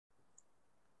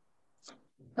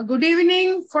Good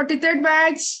evening, 43rd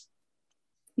batch.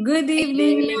 Good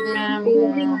evening, ma'am. Good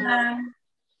evening, ma'am.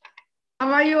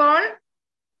 How are you all?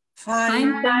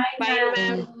 Fine, Fine,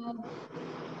 ma'am.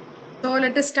 So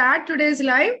let us start today's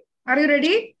live. Are you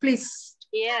ready? Please.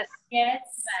 Yes,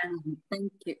 ma'am.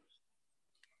 Thank you.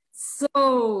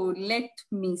 So let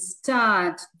me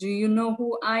start. Do you know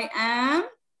who I am?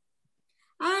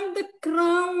 I'm the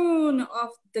crown of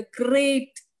the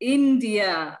great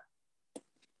India.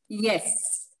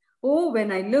 Yes. Oh,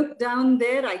 when I look down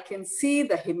there, I can see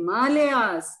the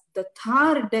Himalayas, the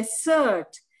Thar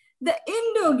Desert, the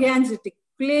Indo-Gangetic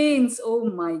plains. Oh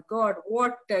my God,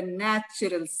 what a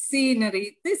natural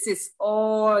scenery. This is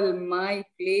all my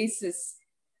places.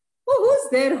 Oh,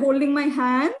 who's there holding my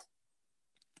hand?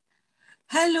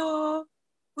 Hello,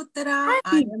 Uttara. Hi.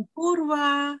 I am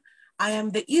Purva. I am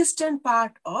the eastern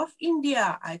part of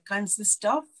India. I consist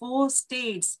of 4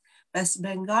 states: West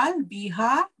Bengal,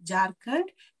 Bihar, Jharkhand,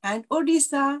 and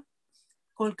Odisha.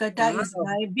 Kolkata is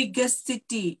my biggest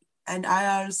city, and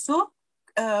I also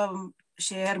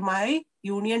share my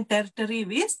union territory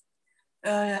with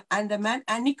Andaman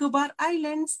and Nicobar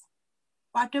Islands.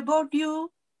 What about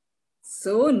you?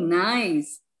 So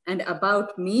nice. And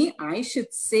about me, I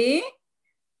should say,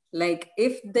 like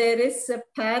if there is a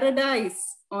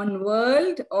paradise on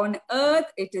world, on earth,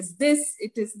 it is this,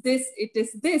 it is this, it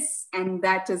is this. And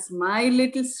that is my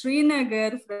little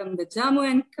Srinagar from the Jammu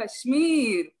and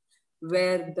Kashmir,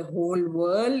 where the whole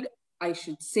world, I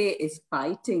should say, is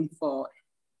fighting for.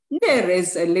 There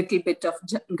is a little bit of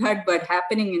gadbad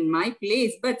happening in my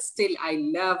place, but still I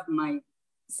love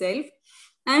myself.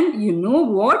 And you know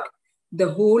what? The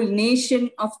whole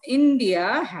nation of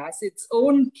India has its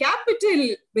own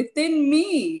capital within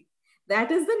me. That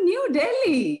is the New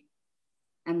Delhi.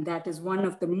 And that is one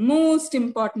of the most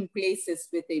important places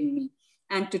within me.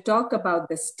 And to talk about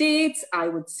the states, I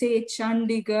would say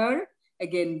Chandigarh,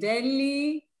 again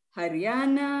Delhi,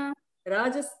 Haryana,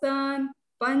 Rajasthan,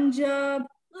 Punjab,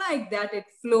 like that it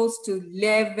flows to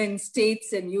 11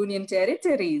 states and union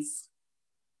territories.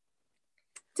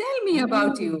 Tell me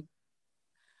about you.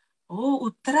 Oh,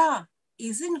 Uttara,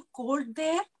 isn't cold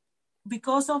there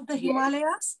because of the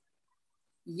Himalayas?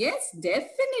 Yes,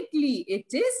 definitely. It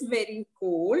is very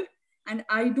cold and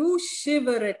I do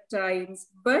shiver at times,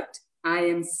 but I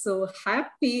am so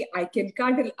happy I can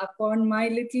cuddle upon my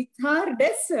little Thar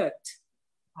desert.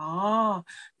 Ah,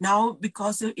 now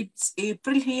because it's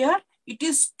April here, it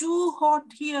is too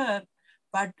hot here.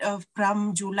 But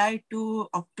from July to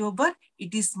October,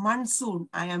 it is monsoon.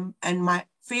 And my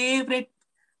favorite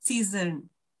season.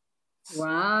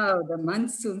 Wow, the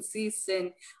monsoon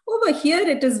season. Over here,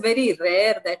 it is very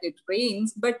rare that it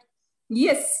rains, but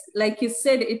yes, like you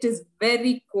said, it is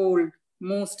very cold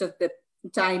most of the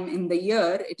time in the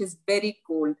year. It is very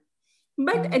cold,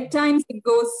 but at times it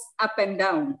goes up and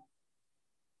down.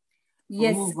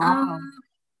 Yes. Oh, wow.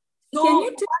 So, can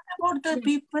you what about the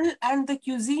people and the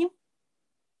cuisine?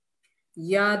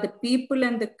 Yeah, the people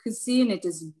and the cuisine, it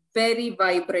is very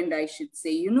vibrant, I should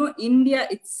say. You know, India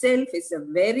itself is a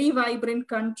very vibrant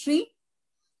country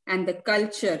and the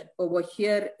culture over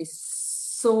here is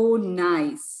so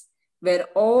nice, where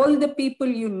all the people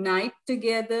unite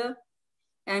together.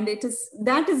 And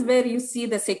that is where you see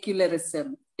the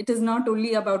secularism. It is not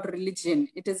only about religion.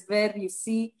 It is where you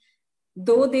see,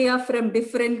 though they are from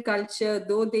different culture,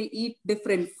 though they eat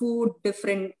different food,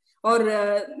 or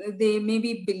they may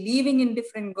be believing in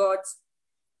different gods,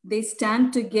 they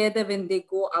stand together when they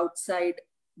go outside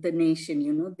the nation.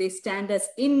 You know, they stand as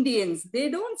Indians. They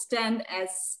don't stand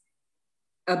as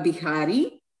a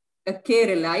Bihari, a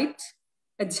Keralite,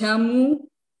 a Jammu.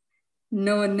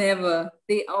 No, never.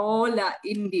 They all are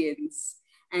Indians.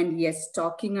 And yes,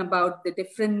 talking about the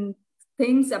different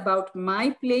things about my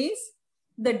place,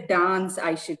 the dance,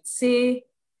 I should say,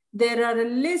 there are a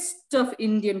list of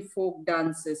Indian folk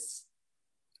dances.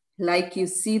 Like you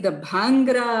see the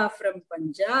Bhangra from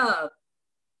Punjab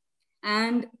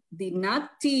and the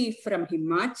Natti from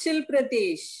Himachal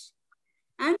Pradesh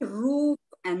and Roop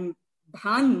and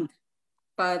Bhand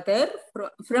Padar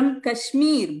from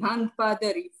Kashmir, Bhand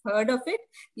Padar, you've heard of it?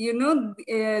 You know,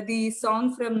 the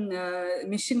song from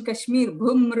Mission Kashmir,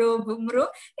 Bhumro, Bhumro,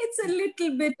 it's a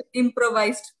little bit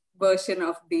improvised version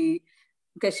of the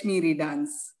Kashmiri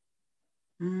dance.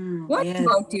 What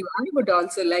about you? I would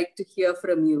also like to hear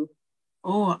from you.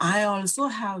 Oh, I also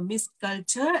have mixed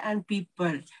culture and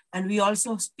people, and we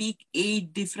also speak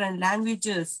 8 different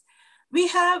languages. We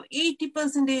have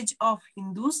 80% of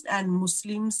Hindus and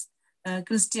Muslims,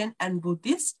 Christian and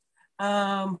Buddhist.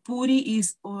 Puri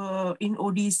is in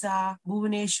Odisha,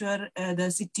 Bhubaneswar, the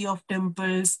city of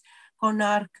temples,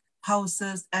 Konark,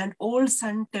 houses and old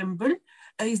Sun Temple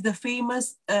is the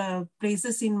famous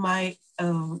places in my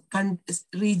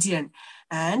region.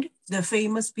 And the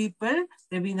famous people,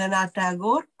 Rabindranath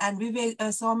Tagore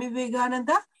and Swami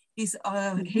Vivekananda, is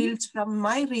hails from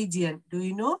my region. Do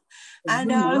you know?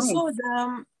 And also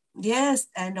the yes,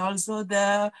 and also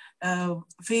the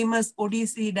famous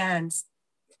Odissi dance.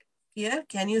 Here,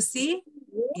 can you see?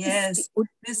 Yes,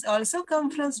 this also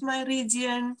comes from my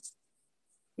region.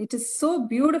 It is so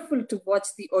beautiful to watch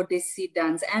the Odissi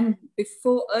dance. And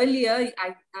before earlier,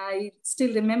 I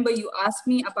still remember you asked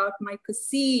me about my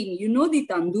cuisine. You know the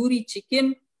tandoori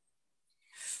chicken?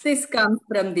 This comes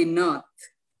from the north.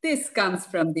 This comes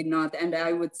from the north. And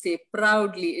I would say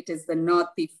proudly it is the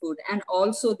Northi food. And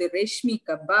also the reshmi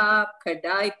kebab,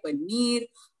 kadai, paneer,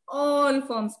 all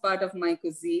forms part of my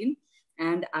cuisine.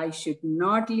 And I should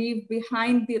not leave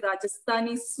behind the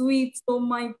Rajasthani sweets. Oh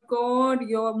my God,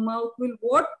 your mouth will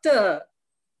water.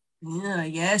 Yeah,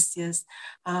 yes.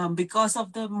 Because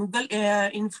of the Mughal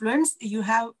influence, you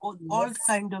have all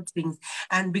kind of things.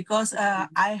 And because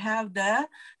I have the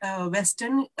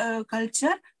Western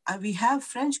culture, we have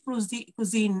French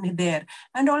cuisine there.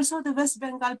 And also the West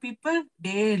Bengal people,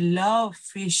 they love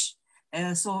fish.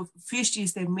 So fish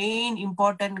is the main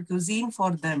important cuisine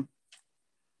for them.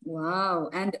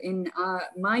 Wow. And in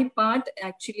my part,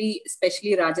 actually,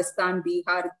 especially Rajasthan,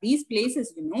 Bihar, these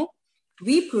places, you know,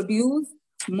 we produce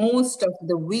most of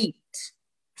the wheat.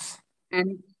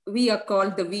 And we are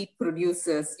called the wheat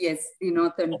producers. Yes, the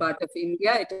northern part of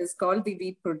India, it is called the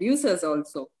wheat producers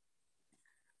also.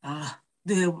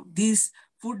 These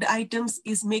food items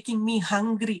is making me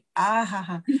hungry.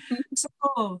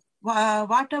 So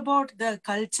what about the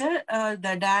culture,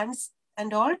 the dance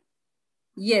and all?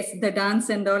 Yes, the dance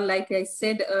and all, like I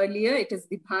said earlier, it is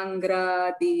the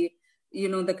Bhangra, the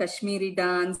Kashmiri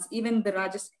dance, even the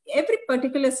Rajasthan. Every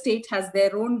particular state has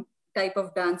their own type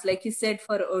of dance. Like you said,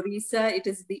 for Orissa, it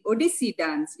is the Odissi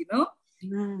dance, you know.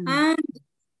 And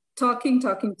talking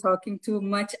too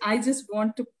much. I just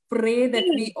want to pray that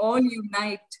we all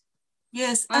unite.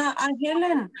 Yes,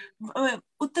 Helen,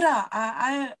 Uttara,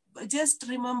 I just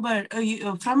remembered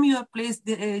from your place,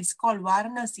 it's called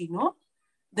Varanasi, no?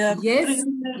 Yes,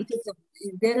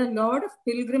 there are a lot of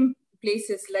pilgrim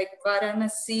places like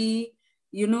Varanasi,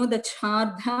 you know, the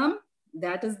Char Dham,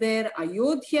 that is there.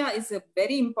 Ayodhya is a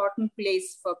very important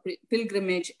place for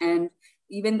pilgrimage, and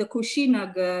even the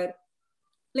Kushinagar,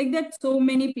 like that, so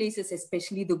many places,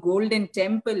 especially the Golden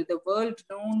Temple, the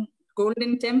world-known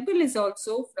Golden Temple is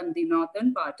also from the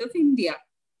northern part of India.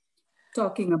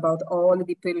 Talking about all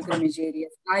the pilgrimage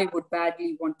areas, I would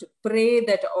badly want to pray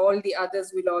that all the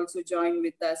others will also join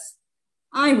with us.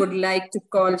 I would like to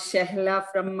call Shehla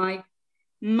from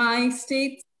my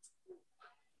state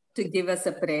to give us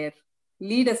a prayer.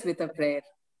 Lead us with a prayer.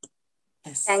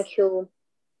 Yes. Thank you.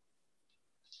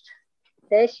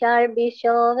 There shall be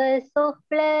showers of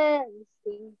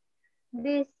blessing.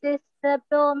 This is the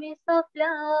promise of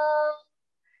love.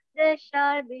 There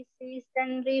shall be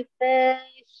season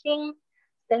refreshing,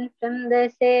 sent from the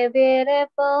Savior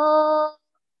above.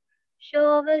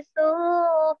 Showers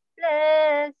of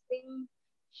blessing,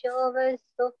 showers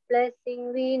of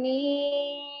blessing we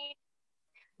need.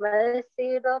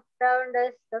 Mercy dropped round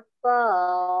us the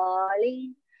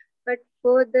falling, but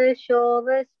for the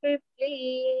showers we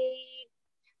plead.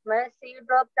 Mercy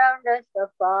dropped round us the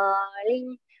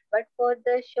falling, but for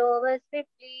the showers we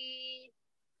plead.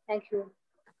 Thank you.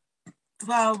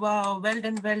 Wow. Well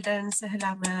done,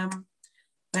 Sahela ma'am.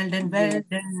 Well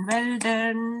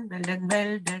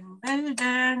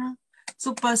done.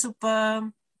 Super.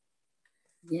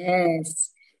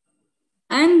 Yes.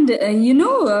 And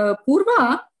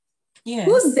Purva, yes.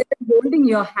 Who's there holding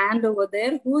your hand over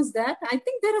there? Who's that? I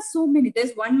think there are so many.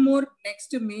 There's one more next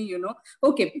to me, you know.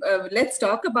 Okay, let's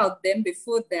talk about them.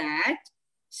 Before that,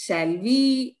 shall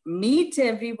we meet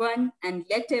everyone and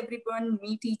let everyone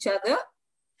meet each other?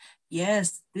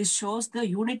 Yes, this shows the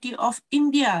unity of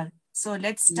India. So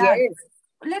let's start. Yes.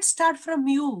 Let's start from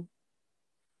you.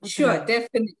 Uttara. Sure,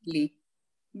 definitely.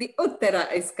 The Uttara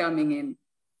is coming in.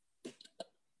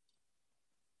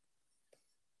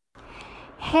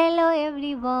 Hello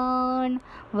everyone,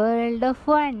 world of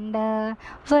wonder,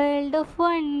 world of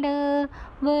wonder,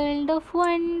 world of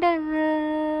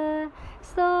wonder.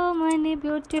 So many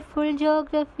beautiful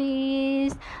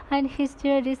geographies and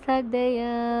histories are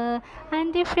there,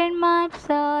 and different maps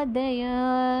are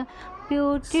there.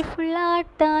 Beautiful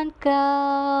art and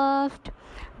craft.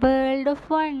 World of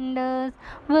wonders,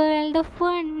 world of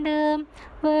wonder,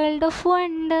 world of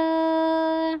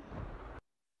wonder.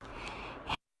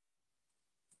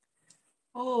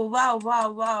 Oh,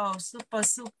 wow.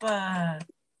 Super.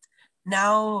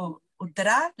 Now,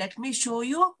 Uttara, let me show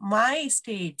you my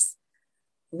states.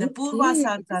 The Okay, Purvas I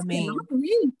are just coming. cannot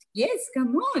wait. Yes,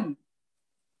 come on.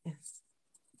 Yes.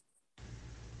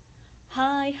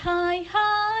 Hi, hi,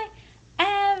 hi,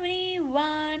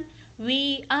 everyone.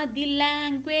 We are the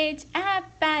language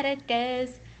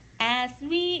apparatus as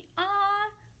we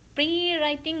are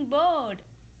pre-writing board.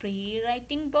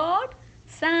 Pre-writing board,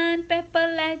 sandpaper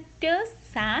letters,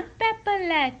 sandpaper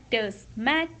letters,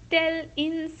 metal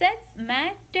insets,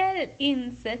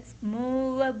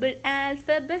 movable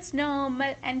alphabets,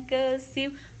 normal and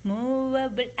cursive,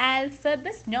 movable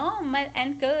alphabets, normal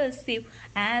and cursive,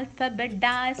 alphabet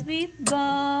dice with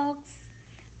box.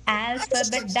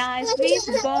 Alphabet dice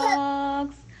with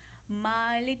box.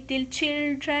 My little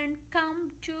children,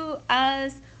 come to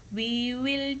us. We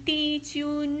will teach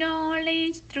you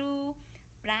knowledge through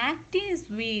practice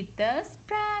with us.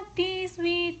 Practice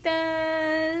with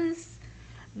us.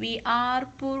 We are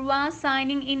Purva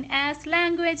signing in as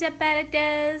language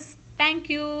apparatus. Thank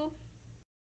you.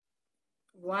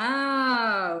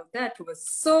 Wow, that was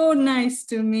so nice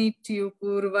to meet you,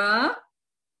 Purva.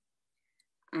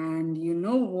 And you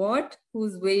know what?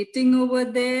 Who's waiting over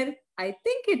there? I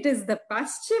think it is the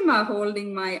Paschima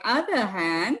holding my other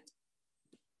hand.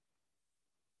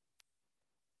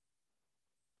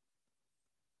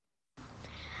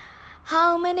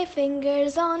 How many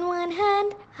fingers on one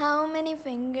hand? How many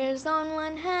fingers on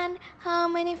one hand? How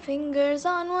many fingers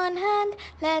on one hand?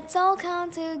 Let's all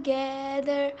count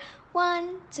together.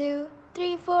 1, 2,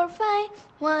 3, 4, 5.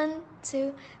 1,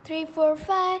 2, 3, 4,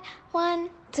 5. 1,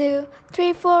 2,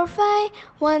 3, 4, 5.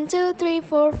 1, 2, 3,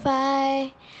 4,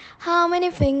 5. How many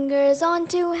fingers on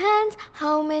two hands?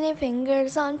 How many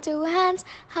fingers on two hands?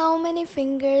 How many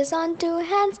fingers on two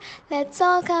hands? Let's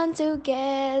all count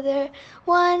together.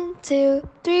 1, 2,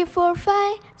 3, 4,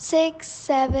 5, 6,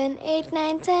 7, 8,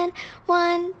 9, 10.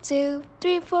 1, 2,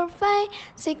 3, 4, 5,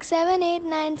 6, 7, 8,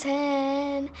 9,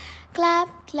 10.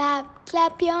 Clap, clap,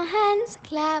 clap your hands.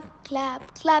 Clap,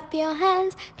 clap, clap your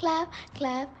hands. Clap,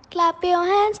 clap, clap your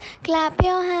hands. Clap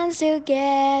your hands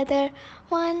together.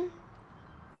 1.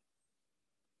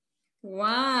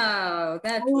 Wow,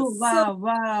 that Oh, was so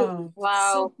wow.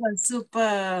 Wow.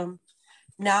 Super.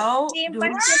 Now,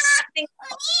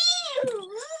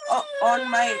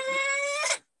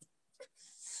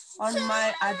 on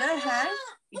my other hand,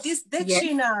 it is Yes.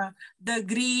 Dakshina, the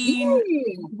green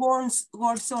God's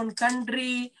own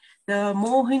country, the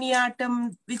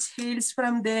Mohiniyattam which hails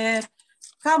from there.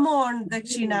 Come on,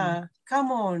 Dakshina.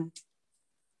 Come on.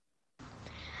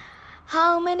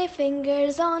 How many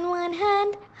fingers on one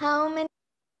hand? How many?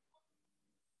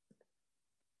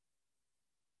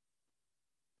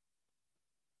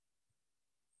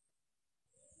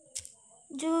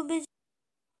 Jubi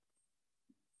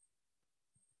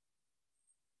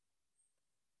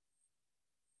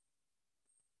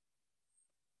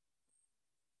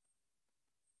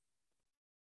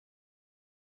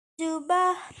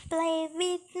Juba, play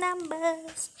with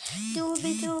numbers.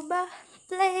 Jubi Juba,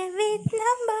 play with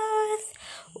numbers.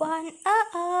 1,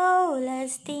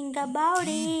 let's think about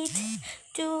it.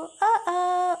 2,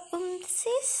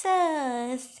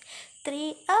 scissors.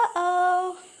 3,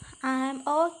 I'm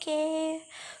okay.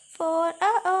 4,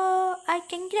 I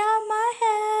can grab my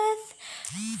hands.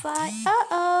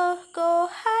 5, go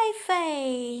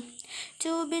high-five.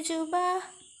 Jubi Juba,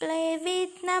 play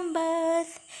with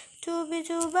numbers. Jubi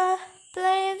Juba,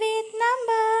 play with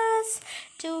numbers.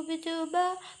 Jubi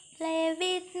Juba, play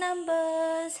with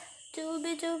numbers.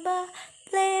 Jubi Juba,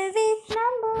 play with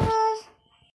numbers.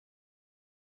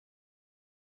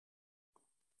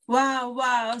 Wow,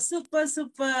 wow. Super,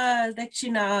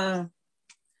 Dakshina.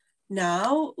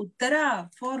 Now, Uttara,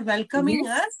 for welcoming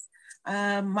us,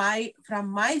 from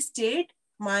my state,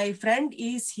 my friend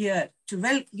is here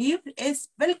to give a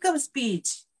welcome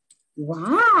speech.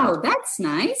 Wow, that's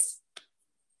nice.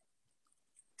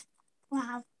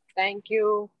 Wow. Thank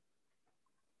you.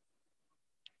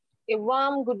 A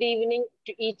warm good evening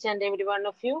to each and every one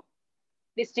of you.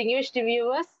 Distinguished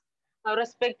viewers, our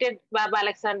respected Baba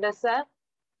Alexander sir,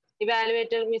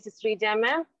 evaluator Mrs. Srija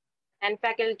ma'am, and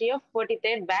faculty of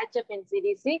 43rd batch of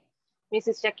NCDC,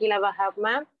 Mrs. Shakila Wahab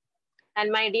ma'am, and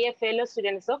my dear fellow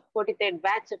students of 43rd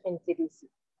batch of NCDC.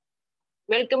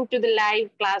 Welcome to the live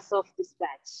class of this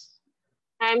batch.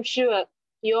 I am sure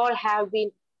you all have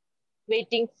been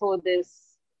waiting for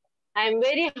this. I am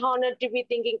very honored to be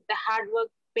thanking the hard work,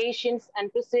 patience,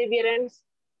 and perseverance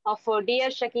of our dear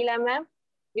Shakila ma'am,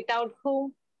 without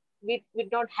whom we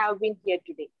would not have been here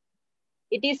today.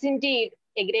 It is indeed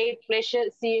a great pleasure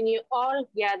seeing you all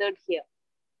gathered here.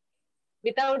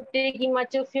 Without taking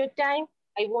much of your time,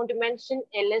 I want to mention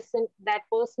a lesson that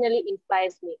personally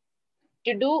inspires me.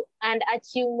 to do and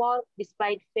achieve more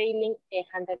despite failing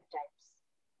 100 times.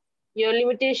 Your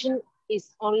limitation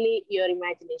is only your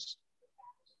imagination.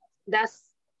 Thus,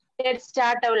 let's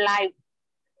start our life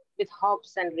with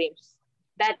hopes and dreams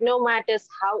that no matter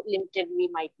how limited we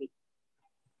might be,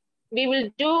 we will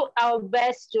do our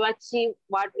best to achieve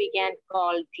what we can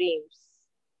call dreams.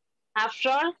 After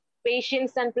all,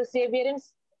 patience and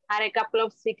perseverance are a couple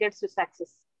of secrets to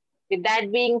success. With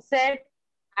that being said,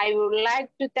 I would like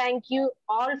to thank you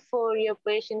all for your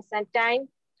patience and time.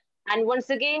 And once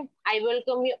again, I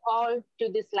welcome you all to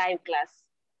this live class.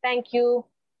 Thank you.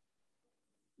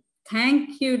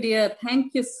 Thank you, dear.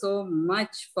 Thank you so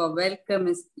much for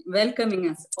welcoming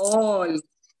us all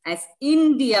as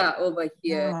India over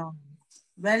here. Wow.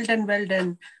 Well done, well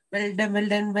done. Well done, well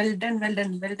done, well done, well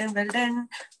done, well done, well done.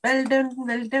 Well done,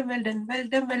 well done, well done, well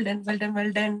done, well done, well done,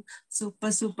 well done.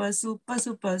 Super, super, super,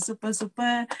 super, super,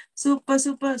 super, super,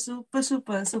 super, super,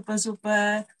 super, super,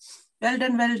 super. Well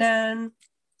done, well done.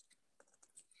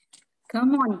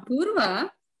 Come on,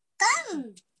 Purva.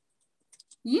 Come.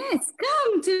 Yes,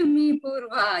 come to me,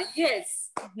 Purva. Yes.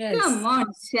 Come on,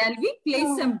 shall we play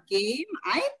some game?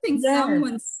 I think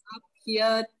someone's up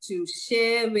here to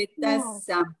share with us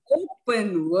some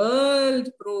open world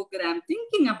program.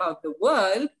 Thinking about the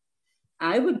world,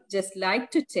 I would just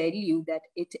like to tell you that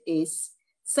it is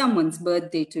someone's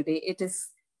birthday today. It is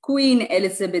Queen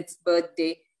Elizabeth's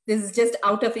birthday. This is just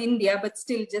out of India, but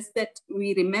still just that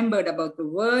we remembered about the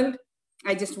world.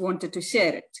 I just wanted to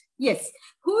share it. Yes.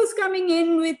 Who's coming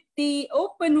in with the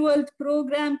open world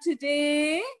program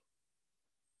today?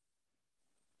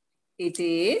 It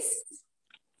is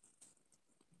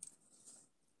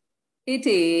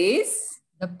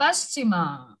the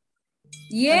Paschima.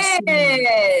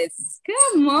 Yes.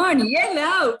 Come on, yell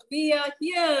out. We are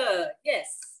here.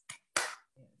 Yes.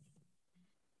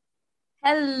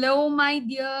 Hello, my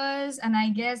dears. And I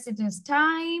guess it is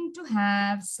time to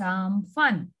have some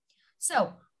fun.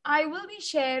 So I will be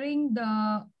sharing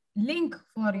the link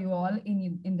for you all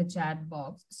in the chat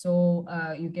box. So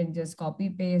you can just copy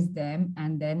paste them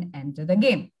and then enter the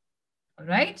game. All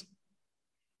right.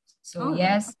 So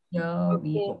yes, here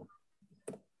we go.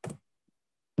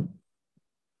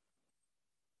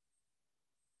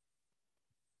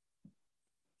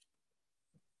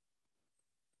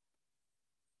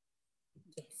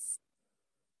 Yes.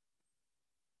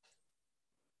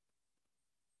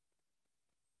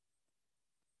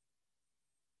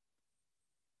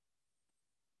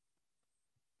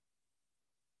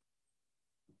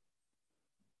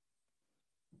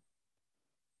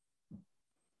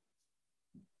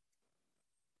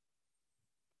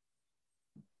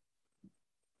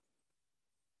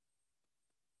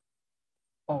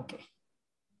 Okay.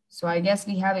 So I guess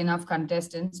we have enough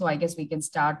contestants. So I guess we can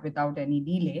start without any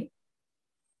delay.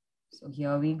 So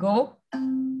here we go.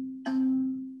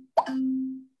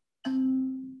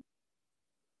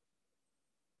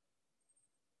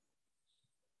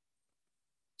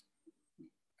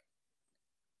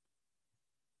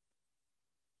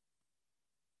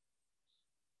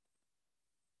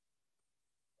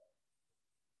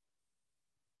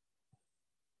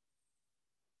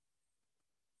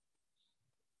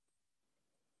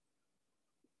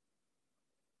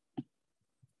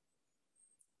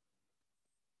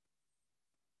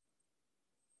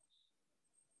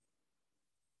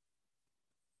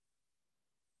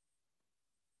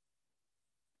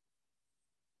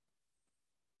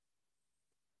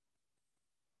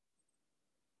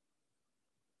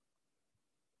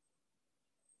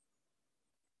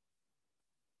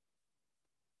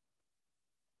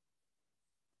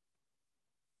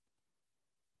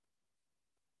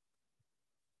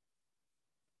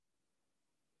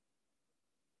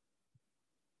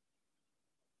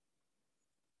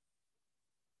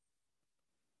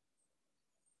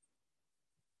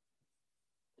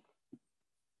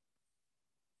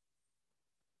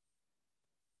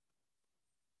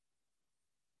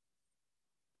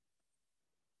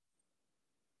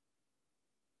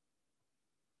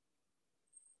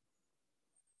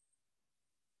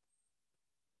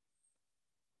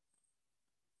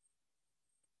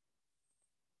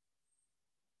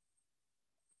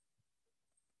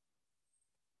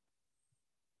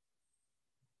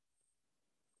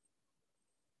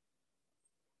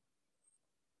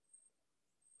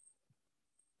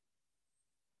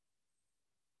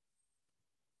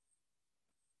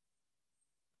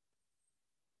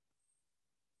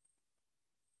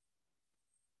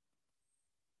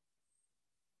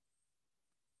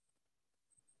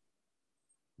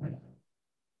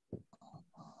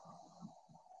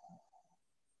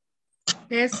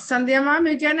 Yes, Sandhya ma'am,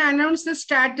 you can announce the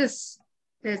status.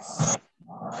 Yes.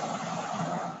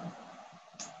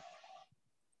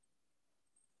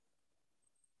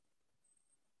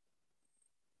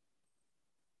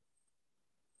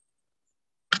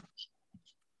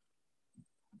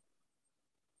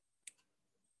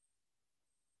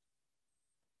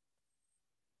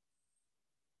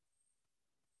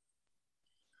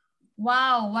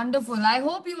 Wow, wonderful. I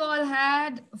hope you all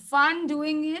had fun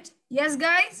doing it. Yes,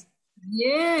 guys?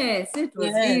 Yes, it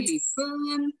was really Yes.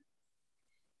 fun.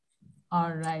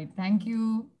 All right. Thank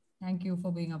you. Thank you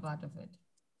for being a part of it.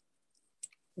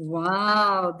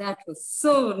 Wow, that was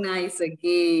so nice a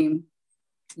game.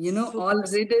 You know, Super, all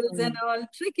riddles super. and all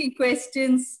tricky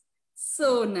questions.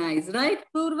 So nice, right,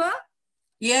 Purva?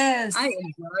 Yes. I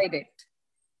enjoyed it.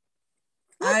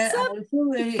 I What's up?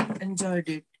 also very enjoyed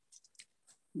it.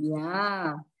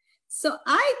 Yeah. So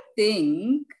I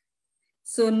think,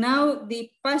 so now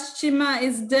the Paschima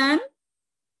is done,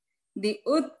 the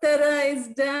Uttara is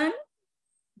done,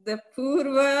 the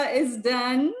Purva is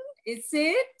done. Is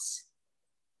it?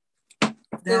 So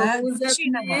The who's up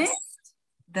Dakshinas. next?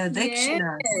 The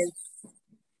Dakshinas. Yes.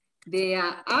 They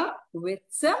are up with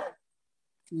some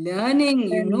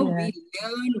learning. You know, we Yes.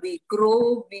 learn, we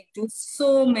grow, we do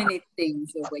so many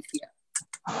things over here.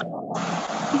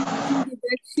 The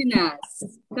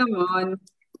Dakshinas. Come on.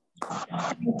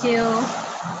 Thank you.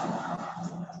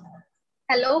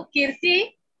 Hello,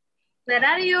 Kirti. Where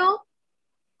are you?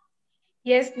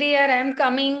 Yes, dear, I'm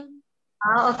coming.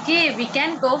 Okay, we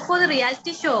can go for the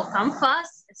reality show. Come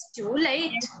fast. It's too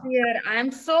late. Yes, dear,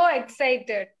 I'm so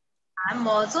excited. I'm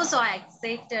also so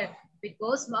excited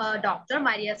because Dr.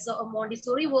 Maria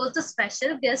Montessori was the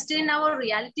special guest in our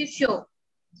reality show.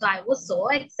 So I was so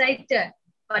excited.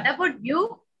 What about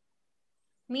you?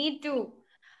 Me too.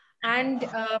 And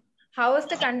how is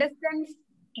the contestants?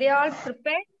 They all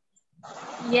prepared?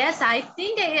 Yes, I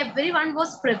think everyone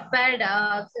was prepared.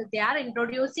 So they are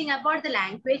introducing about the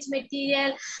language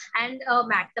material and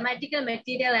mathematical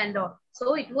material and all.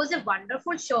 So it was a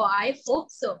wonderful show. I hope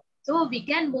so. So we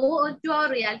can move on to our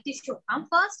reality show. Come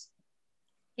first.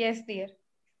 Yes, dear.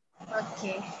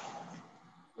 Okay.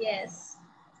 Yes.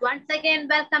 Once again,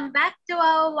 welcome back to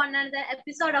our one another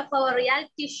episode of our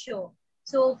reality show.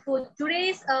 So for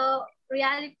today's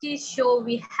reality show,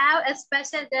 we have a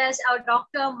special guest, our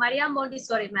Dr. Maria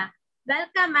Montessori, ma'am.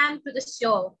 Welcome, ma'am, to the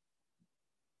show.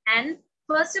 And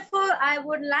first of all, I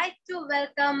would like to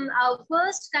welcome our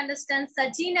first contestant,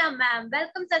 Sajina, ma'am.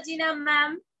 Welcome, Sajina,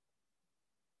 ma'am.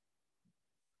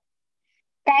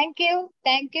 Thank you.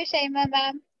 Thank you, Shaima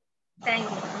ma'am. Thank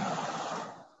you.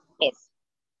 Yes.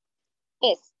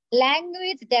 Yes.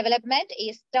 Language development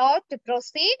is taught to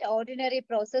proceed ordinary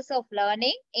process of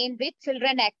learning in which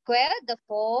children acquire the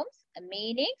forms,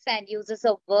 meanings and uses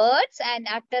of words and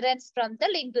utterance from the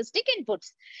linguistic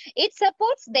inputs. It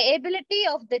supports the ability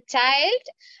of the child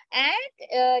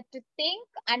and to think,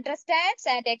 understands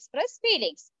and express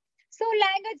feelings. So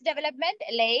language development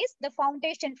lays the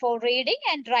foundation for reading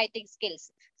and writing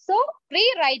skills. So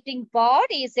pre-writing board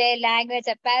is a language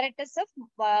apparatus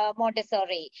of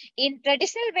Montessori. In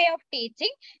traditional way of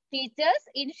teaching, teachers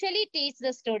initially teach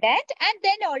the student and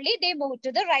then only they move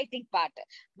to the writing part.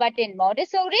 But in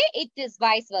Montessori, it is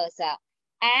vice versa.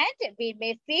 And we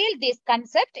may feel this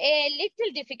concept a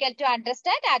little difficult to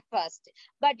understand at first.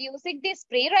 But using this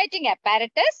pre-writing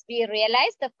apparatus, we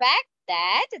realize the fact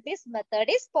that this method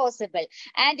is possible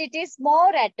and it is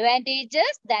more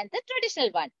advantageous than the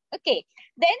traditional one. Okay,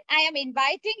 then I am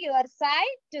inviting your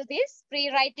side to this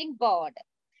pre-writing board.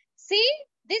 See,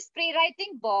 this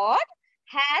pre-writing board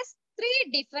has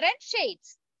 3 different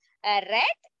shades, a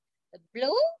red,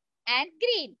 blue and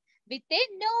green with a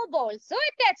knob also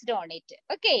attached on it.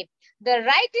 Okay, the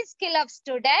writing skill of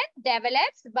student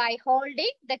develops by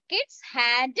holding the kid's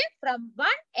hand from one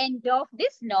end of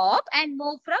this knob and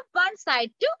move from one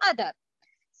side to other.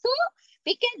 So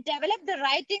we can develop the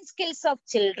writing skills of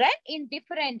children in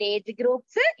different age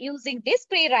groups using this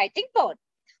pre-writing board.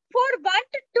 For 1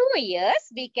 to 2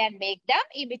 years, we can make them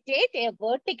imitate a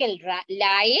vertical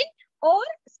line or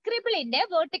scribble in a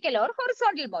vertical or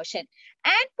horizontal motion.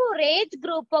 And for age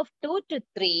group of 2 to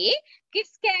 3,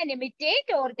 kids can imitate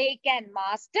or they can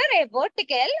master a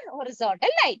vertical horizontal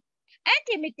line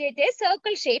and imitate a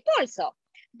circle shape also.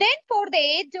 Then for the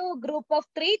age group of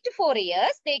 3 to 4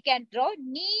 years, they can draw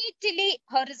neatly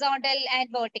horizontal and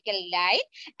vertical line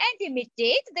and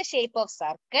imitate the shape of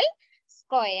circle,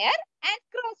 square and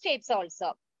cross shapes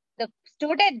also. The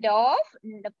student of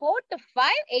 4 to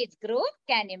 5 age group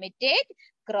can imitate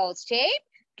cross shape,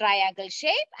 triangle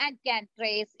shape and can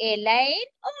trace a line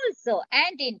also.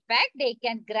 And in fact, they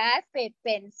can grasp a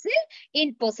pencil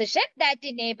in position that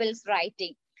enables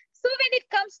writing. So when it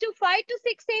comes to 5 to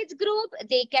 6 age group,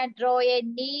 they can draw a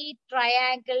neat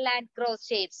triangle and cross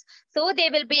shapes. So they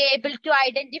will be able to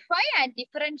identify and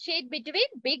differentiate between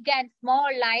big and small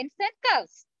lines and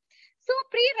curves. So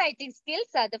pre-writing skills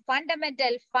are the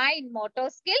fundamental fine motor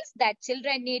skills that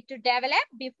children need to develop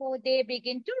before they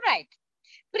begin to write.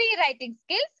 Pre-writing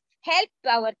skills help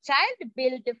our child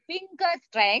build finger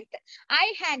strength,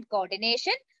 eye-hand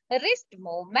coordination, wrist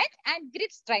movement, and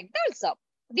grip strength also.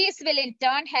 This will in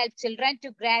turn help children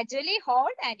to gradually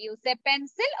hold and use a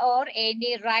pencil or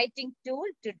any writing tool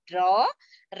to draw,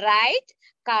 write,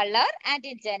 color, and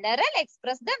in general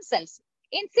express themselves.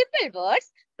 In simple words,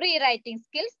 pre-writing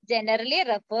skills generally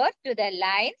refer to the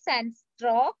lines and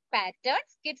stroke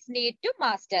patterns kids need to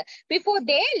master before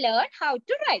they learn how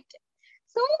to write.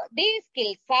 So these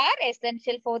skills are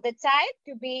essential for the child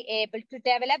to be able to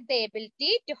develop the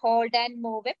ability to hold and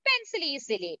move a pencil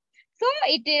easily. So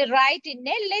it is write in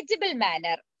a legible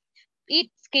manner. Its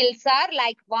skills are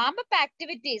like warm-up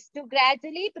activities to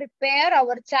gradually prepare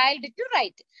our child to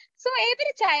write. So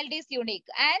every child is unique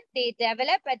and they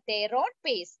develop at their own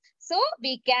pace. So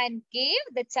we can give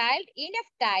the child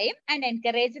enough time and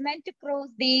encouragement to cross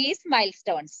these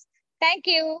milestones. Thank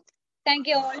you. Thank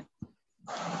you all.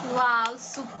 Wow,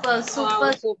 super, super.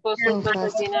 Wow, super,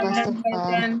 Sakina.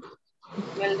 Well done.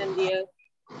 Well done, dear.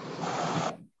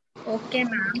 Okay,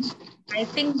 ma'am. I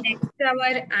think next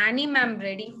our Annie ma'am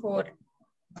ready for.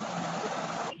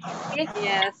 Okay.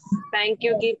 Yes, thank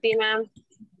you, Kirti ma'am.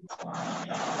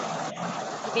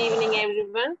 Good evening,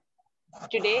 everyone.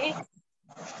 Today,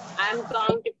 I'm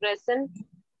going to present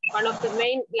one of the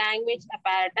main language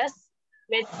apparatus,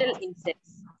 metal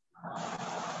insets.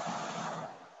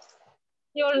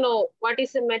 You all know what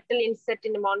is a metal inset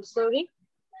in Montessori?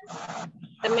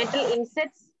 The metal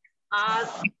insets are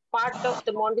part of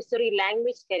the Montessori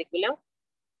language curriculum,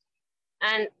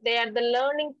 and they are the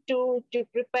learning tool to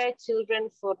prepare children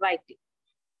for writing.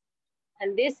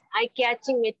 And this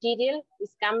eye-catching material is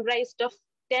comprised of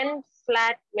 10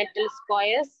 flat metal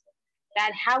squares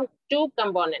that have 2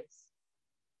 components.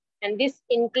 And this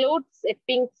includes a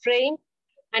pink frame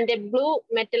and a blue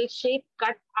metal shape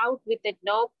cut out with a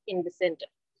knob in the center.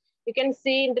 You can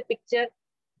see in the picture,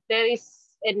 there is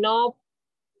a knob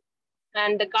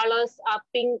and the colors are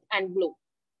pink and blue.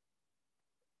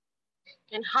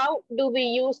 And how do we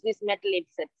use these metal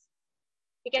insets?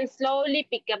 You can slowly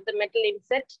pick up the metal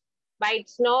inset by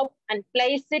its knob and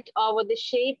place it over the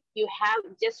shape you have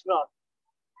just drawn.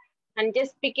 And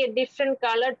just pick a different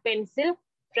colored pencil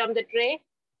from the tray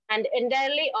and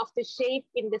entirely of the shape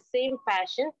in the same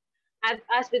fashion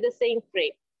as with the same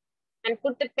frame. And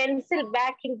put the pencil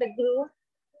back in the groove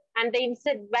and the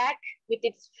inset back with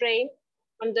its frame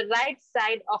on the right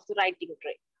side of the writing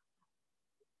tray.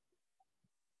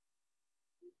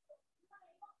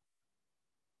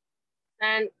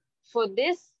 And for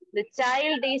this, the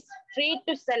child is free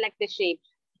to select the shape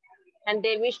and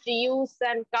they wish to use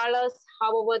and colors.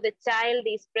 However, the child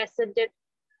is presented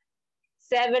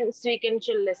 7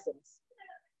 sequential lessons.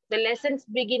 The lessons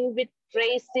begin with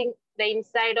tracing the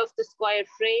inside of the square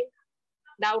frame,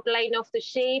 the outline of the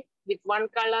shape with 1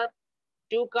 color,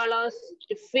 2 colors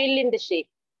to fill in the shape.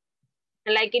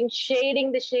 And like in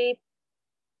shading the shape,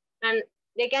 and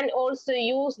they can also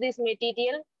use this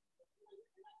material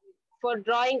for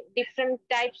drawing different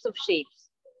types of shapes.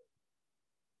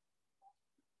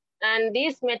 And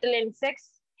these metal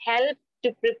insects help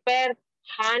to prepare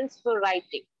hands for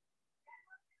writing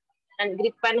and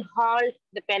grip and hold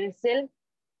the pencil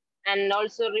and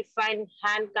also refine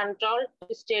hand control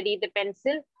to steady the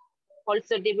pencil.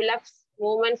 Also develops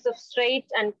movements of straight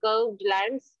and curved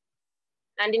lines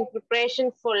and in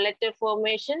preparation for letter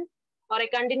formation or a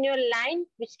continual line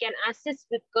which can assist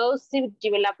with cursive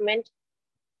development.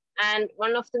 And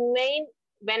one of the main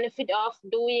benefit of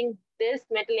doing this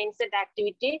metal inset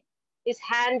activity is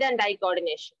hand and eye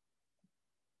coordination.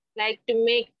 Like to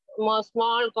make more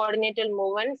small coordinated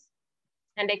movements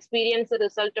and experience the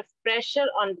result of pressure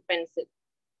on the pencil.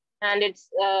 And it's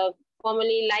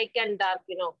formally light and dark,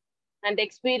 you know. And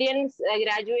experience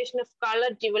graduation of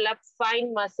color, develop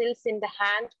fine muscles in the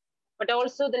hand, but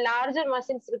also the larger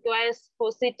muscles requires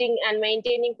for sitting and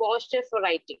maintaining posture for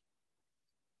writing.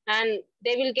 And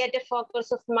they will get a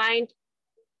focus of mind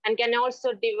and can also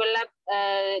develop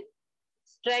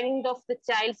strength of the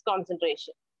child's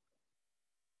concentration.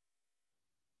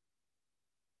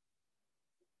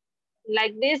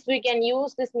 Like this, we can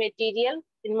use this material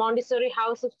in Montessori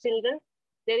House of Children.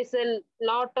 There is a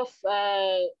lot of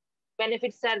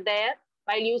benefits are there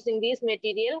by using this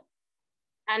material.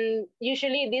 And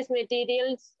usually these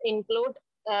materials include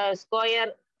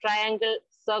square, triangle,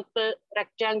 circle,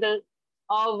 rectangle,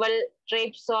 oval,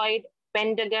 trapezoid,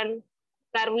 pentagon,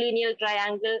 curvilinear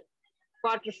triangle,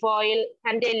 quatrefoil,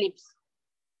 and ellipse.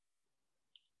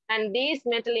 And these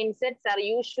metal insets are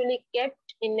usually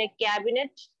kept in a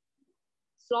cabinet,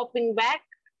 sloping back,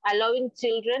 allowing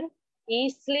children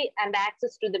easily and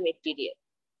access to the material.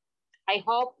 I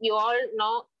hope you all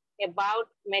know about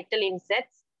metal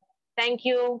insets. Thank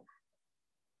you.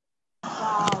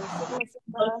 Wow,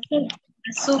 super.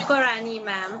 Super, Annie,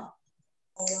 ma'am.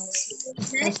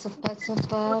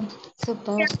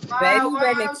 Super. Very Wow,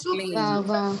 well wow, explained.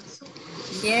 Wow.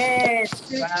 Yes.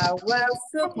 Wow, wow,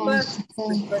 super.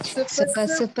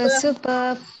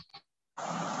 Super.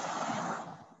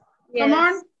 Come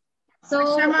on. Yes. So,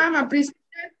 Aksha ma'am,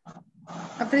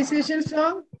 appreciation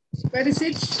song. Where is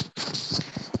it?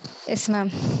 Yes, ma'am.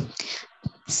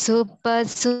 Super.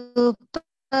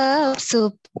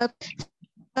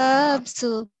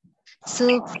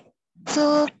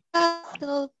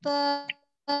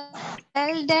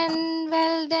 Well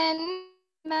done,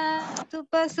 ma'am.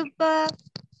 Super.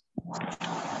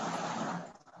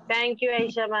 Thank you,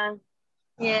 Aisha ma'am.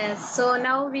 yes. So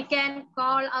now we can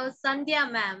call our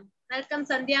Sandhya ma'am. Welcome,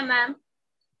 Sandhya ma'am.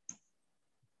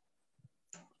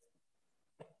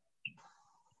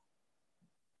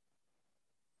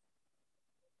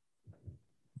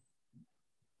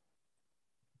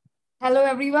 Hello,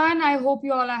 everyone. I hope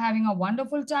you all are having a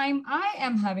wonderful time. I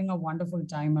am having a wonderful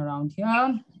time around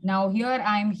here. Now,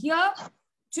 I'm here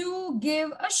to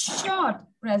give a short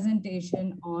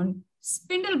presentation on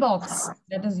spindle box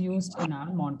that is used in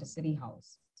our Montessori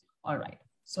house. All right,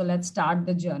 so let's start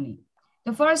the journey.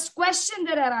 The first question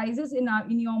that arises in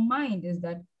your mind is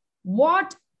that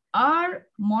what are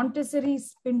Montessori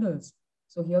spindles?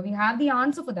 So here we have the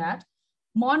answer for that.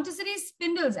 Montessori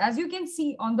spindles, as you can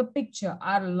see on the picture,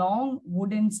 are long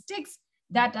wooden sticks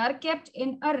that are kept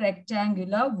in a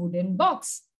rectangular wooden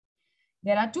box.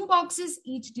 There are 2 boxes,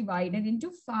 each divided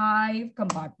into 5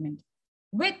 compartments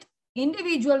with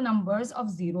individual numbers of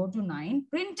 0 to 9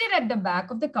 printed at the back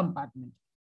of the compartment.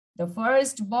 The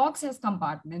first box has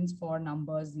compartments for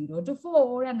numbers 0 to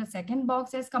 4 and the second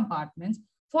box has compartments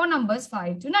for numbers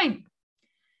 5 to 9.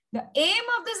 The aim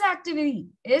of this activity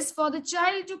is for the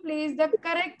child to place the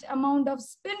correct amount of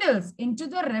spindles into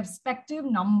the respective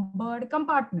numbered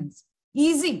compartments.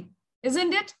 Easy,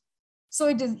 isn't it? So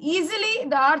it is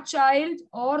easily our child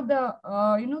or the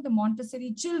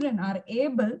Montessori children are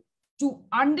able to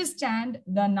understand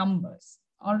the numbers.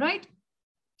 All right.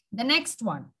 The next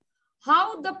one,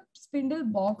 how the spindle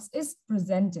box is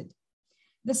presented.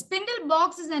 The spindle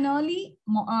box is an early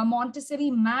Montessori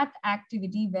math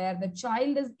activity where the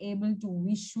child is able to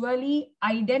visually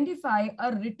identify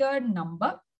a written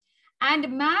number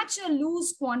and match a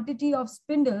loose quantity of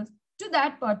spindles to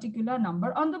that particular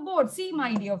number on the board. See,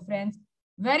 my dear friends,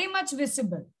 very much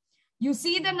visible. You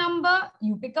see the number,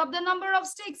 you pick up the number of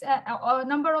sticks, or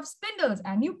number of spindles,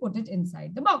 and you put it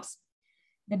inside the box.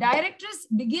 The directress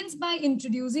begins by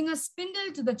introducing a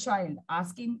spindle to the child,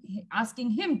 asking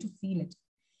him to feel it.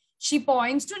 She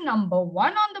points to number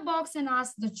 1 on the box and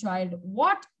asks the child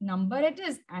what number it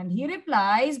is, and he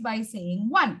replies by saying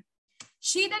 1.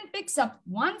 She then picks up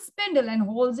 1 spindle and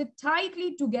holds it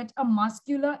tightly to get a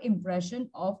muscular impression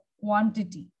of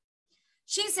quantity.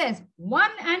 She says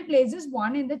 1 and places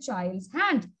 1 in the child's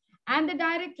hand, and the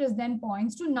directress then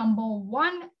points to number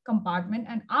 1 compartment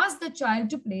and asks the child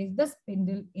to place the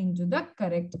spindle into the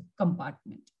correct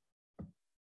compartment.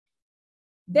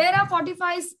 There are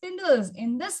 45 spindles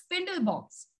in the spindle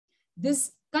box.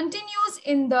 This continues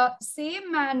in the same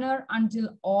manner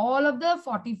until all of the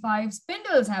 45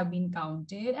 spindles have been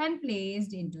counted and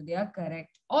placed into their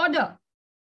correct order.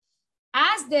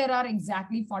 As there are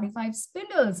exactly 45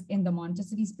 spindles in the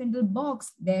Montessori spindle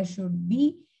box, there shouldn't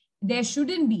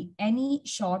be any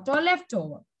short or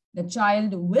leftover. The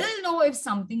child will know if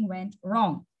something went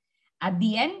wrong. At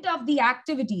the end of the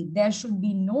activity, there should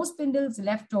be no spindles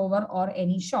left over or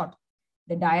any short.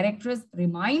 The directress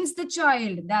reminds the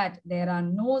child that there are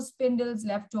no spindles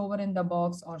left over in the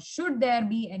box, or should there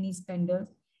be any spindles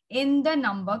in the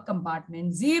number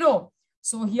compartment 0.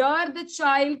 So here the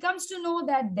child comes to know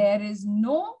that there is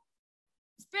no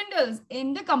spindles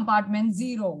in the compartment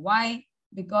 0. Why?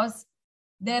 Because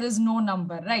there is no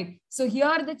number, right? So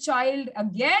here the child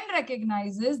again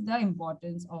recognizes the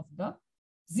importance of the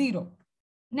 0.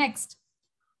 Next,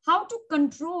 how to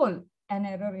control an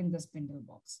error in the spindle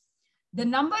box. The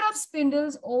number of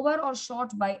spindles over or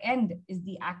short by end is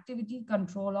the activity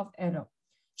control of error.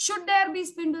 Should there be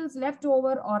spindles left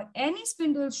over or any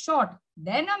spindles short,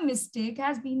 then a mistake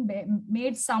has been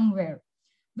made somewhere,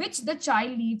 which the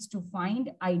child needs to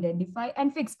find, identify,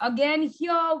 and fix. Again,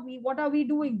 here, what are we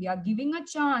doing? We are giving a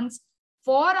chance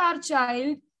for our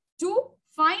child to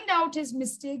find out his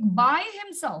mistake by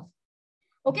himself.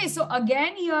 Okay, so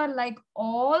again here, like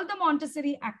all the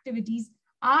Montessori activities,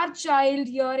 our child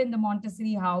here in the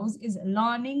Montessori house is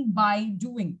learning by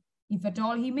doing. If at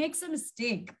all he makes a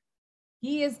mistake,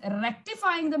 he is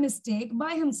rectifying the mistake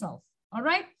by himself. All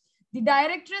right. The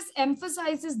directress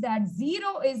emphasizes that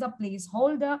 0 is a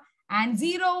placeholder and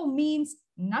 0 means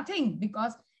nothing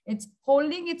because it's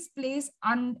holding its place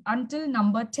until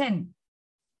number 10.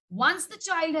 Once the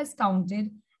child has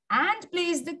counted and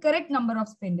placed the correct number of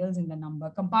spindles in the number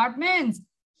compartments,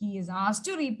 he is asked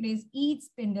to replace each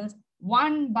spindles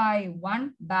one by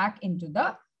one back into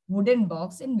the wooden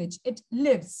box in which it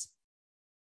lives.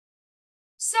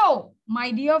 So,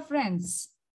 my dear friends,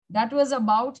 that was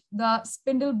about the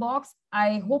spindle box.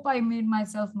 I hope I made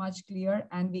myself much clear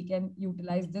and we can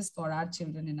utilize this for our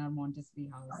children in our Montessori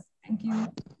house. Thank you.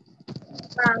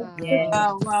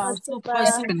 Wow, wow, super,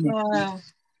 super.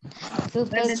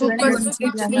 Super, I super, was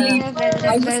literally,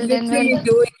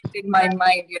 doing it in my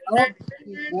mind, you know.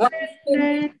 1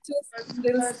 spindle, 2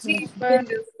 spindles, 3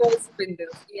 spindles, 4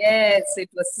 spindles. Yes, it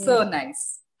was so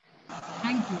nice.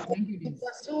 Thank you. Thank you, dear.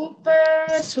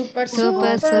 Super, super,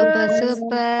 super, super, super.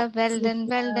 super. Well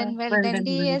done,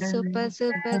 dear. Super,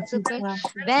 super, super.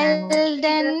 Well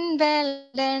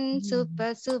done,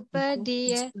 super, super,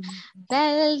 dear.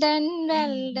 Well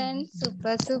done,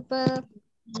 super, super.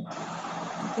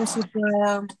 Super,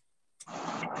 super.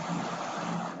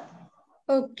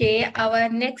 Okay, our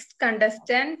next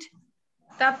contestant,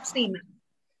 Tapsina.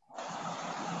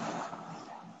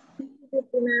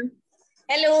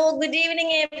 Hello, good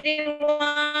evening,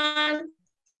 everyone.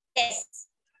 Yes,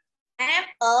 I am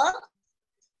a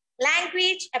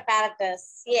language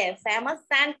apparatus. Yes, I am a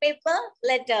sandpaper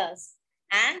letters,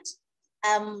 and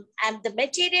I'm the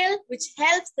material which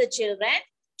helps the children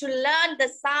to learn the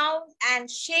sound and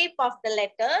shape of the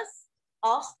letters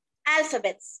of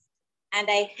alphabets. And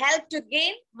I help to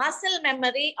gain muscle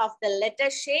memory of the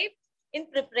letter shape in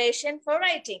preparation for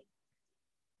writing.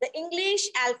 The English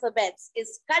alphabets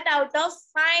is cut out of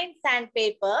fine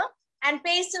sandpaper and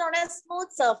pasted on a smooth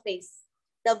surface.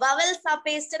 The vowels are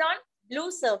pasted on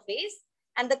blue surface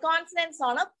and the consonants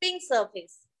on a pink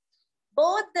surface.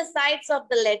 Both the sides of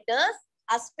the letters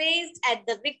are spaced at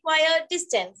the required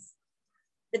distance.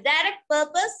 The direct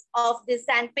purpose of the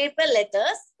sandpaper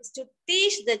letters is to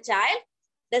teach the child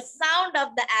the sound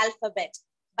of the alphabet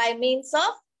by means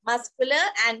of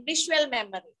muscular and visual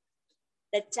memory.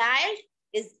 The child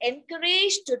is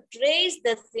encouraged to trace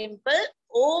the symbol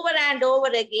over and over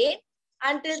again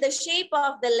until the shape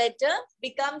of the letter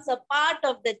becomes a part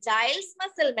of the child's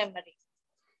muscle memory.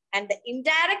 And the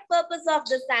indirect purpose of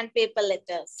the sandpaper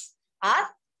letters are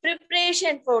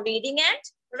preparation for reading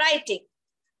and writing.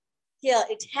 Here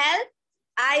it helps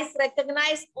eyes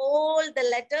recognize all the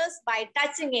letters by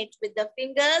touching it with the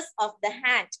fingers of the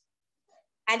hand.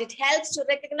 And it helps to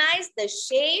recognize the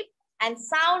shape and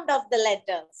sound of the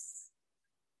letters.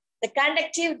 The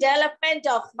conductive development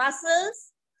of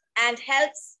muscles and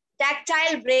helps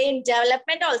tactile brain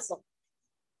development also.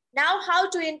 Now, how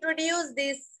to introduce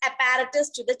this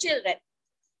apparatus to the children?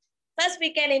 First,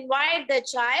 we can invite the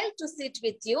child to sit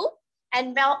with you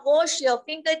and wash your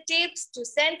fingertips to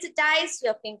sensitize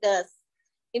your fingers.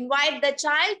 Invite the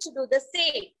child to do the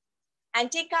same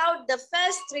and take out the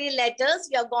first 3 letters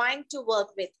you are going to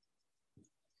work with.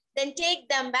 Then take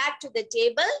them back to the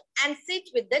table and sit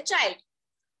with the child.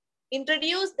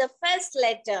 Introduce the first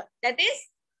letter, that is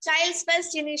child's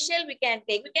first initial we can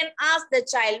take. We can ask the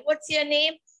child, what's your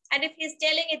name? And if he's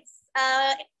telling it's,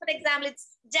 for example,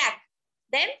 it's Jack,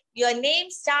 then your name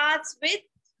starts with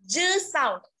J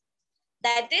sound.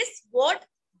 That is what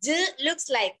J looks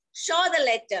like. Show the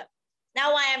letter.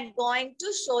 Now I am going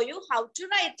to show you how to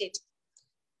write it.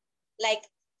 Like,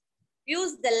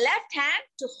 use the left hand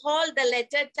to hold the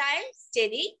letter child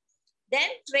steady. Then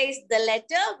trace the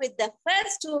letter with the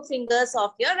first 2 fingers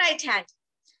of your right hand.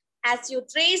 As you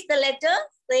trace the letter,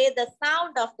 say the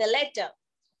sound of the letter.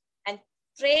 And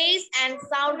trace and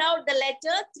sound out the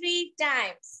letter 3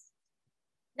 times.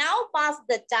 Now pass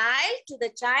the tile to the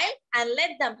child and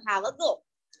let them have a go.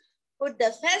 Put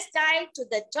the first tile to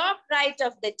the top right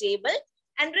of the table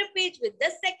and repeat with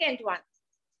the second one.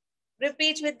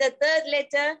 Repeat with the 3rd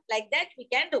letter, like that we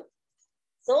can do.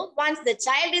 So once the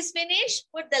child is finished,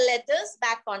 put the letters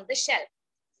back on the shelf.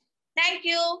 Thank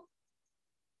you.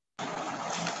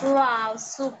 Wow,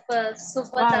 super,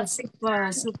 super. Wow,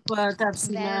 super, super,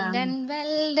 Tapsina.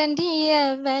 Well done,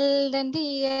 dear. Well done,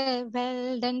 dear.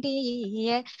 Well done,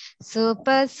 dear.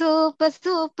 Super, super,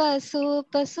 super,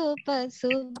 super, super,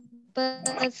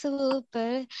 super,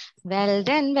 super. Well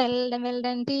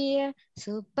done, dear.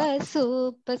 Super,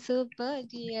 super, super,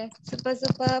 dear. Super,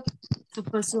 super.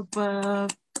 Super, super.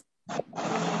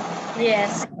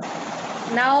 Yes.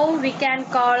 Now we can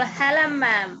call Helen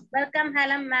ma'am. Welcome,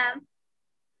 Helen ma'am.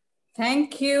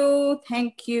 Thank you.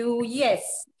 Thank you.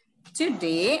 Yes.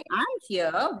 Today I'm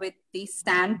here with the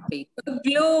sandpaper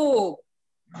globe.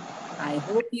 I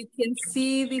hope you can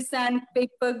see the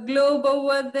sandpaper globe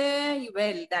over there.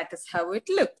 Well, that is how it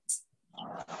looks.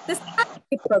 The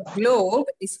sandpaper globe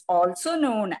is also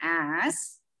known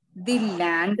as the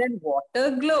land and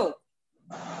water globe.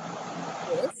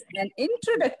 It is an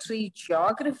introductory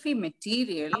geography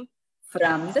material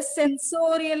from the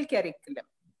sensorial curriculum.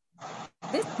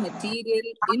 This material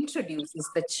introduces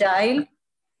the child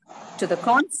to the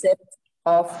concept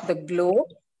of the globe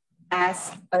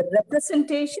as a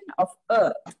representation of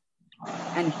Earth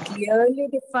and clearly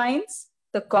defines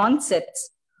the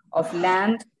concepts of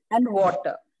land and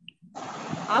water.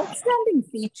 Outstanding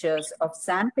features of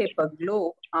sandpaper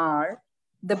globe are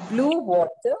the blue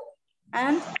water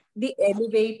and the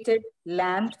elevated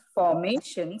land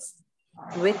formations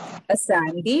with a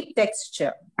sandy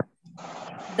texture.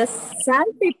 The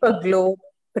sandpaper globe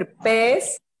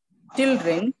prepares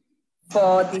children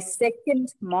for the second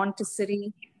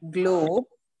Montessori globe,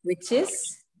 which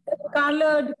is the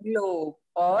colored globe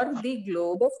or the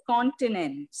globe of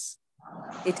continents.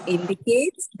 It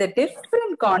indicates the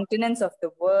different continents of the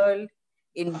world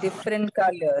in different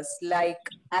colors, like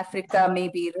Africa may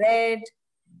be red,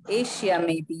 Asia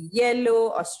may be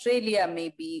yellow, Australia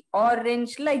may be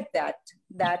orange, like that.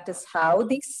 That is how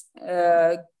this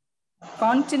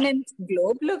continent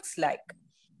globe looks like.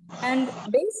 And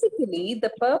basically,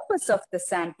 the purpose of the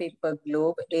sandpaper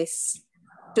globe is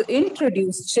to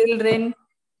introduce children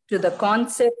to the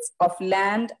concepts of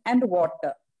land and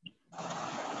water.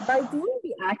 By doing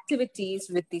the activities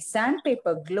with the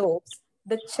sandpaper globes,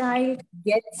 the child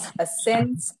gets a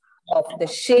sense of the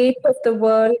shape of the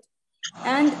world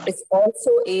and is also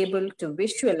able to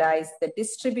visualize the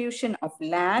distribution of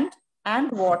land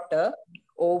and water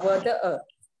over the earth.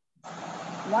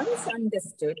 Once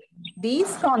understood,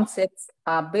 these concepts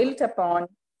are built upon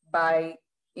by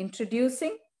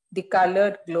introducing the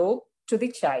colored globe to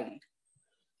the child.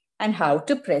 And how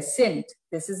to present?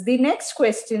 This is the next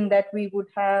question that we would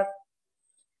have.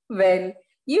 Well,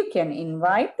 you can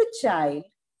invite the child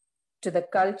to the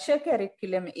culture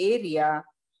curriculum area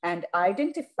and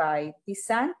identify the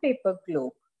sandpaper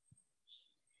globe.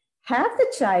 Have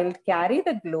the child carry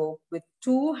the globe with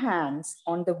two hands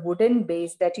on the wooden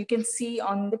base that you can see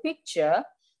on the picture,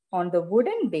 on the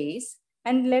wooden base,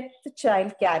 and let the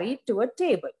child carry it to a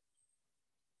table.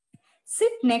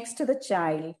 Sit next to the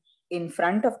child in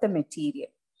front of the material.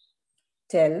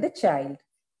 Tell the child,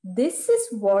 this is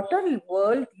what our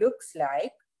world looks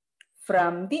like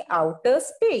from the outer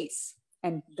space.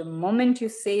 And the moment you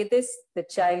say this, the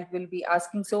child will be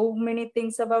asking so many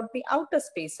things about the outer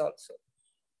space also.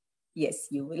 Yes,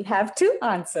 you will have to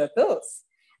answer those.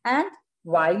 And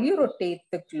while you rotate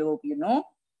the globe,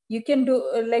 you can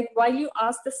do like while you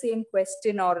ask the same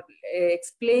question or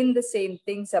explain the same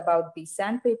things about the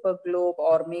sandpaper globe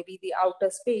or maybe the outer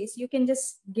space, you can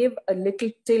just give a little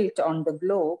tilt on the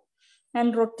globe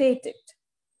and rotate it.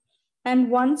 And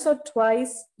once or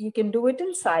twice, you can do it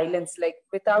in silence, like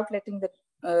without letting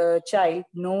the child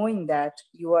knowing that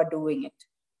you are doing it.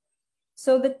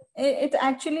 So that it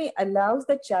actually allows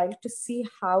the child to see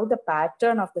how the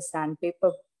pattern of the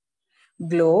sandpaper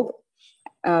globe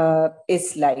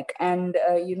is like. And,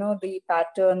 the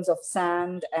patterns of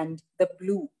sand and the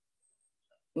blue,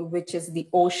 which is the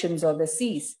oceans or the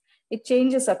seas. It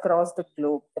changes across the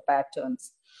globe, the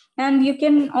patterns. And you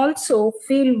can also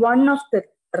feel one of the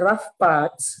rough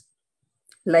parts,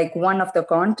 like one of the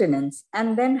continents,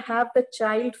 and then have the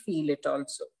child feel it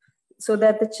also, so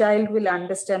that the child will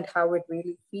understand how it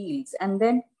really feels. And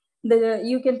then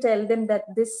you can tell them that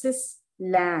this is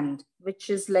land, which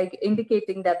is like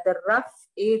indicating that the rough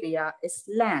area is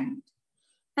land.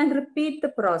 And repeat the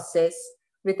process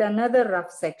with another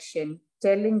rough section,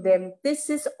 telling them this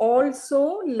is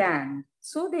also land.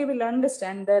 So they will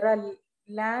understand there are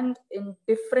land in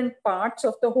different parts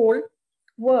of the whole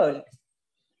world.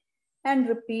 And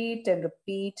repeat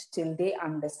till they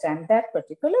understand that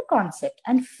particular concept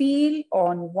and feel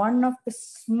on one of the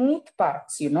smooth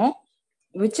parts,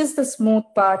 which is the smooth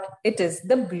part? It is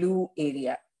the blue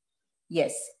area.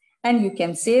 Yes. And you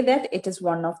can say that it is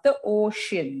one of the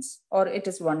oceans or it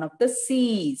is one of the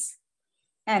seas.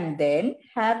 And then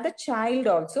have the child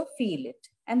also feel it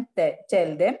and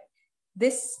tell them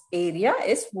this area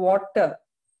is water.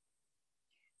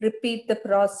 Repeat the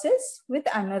process with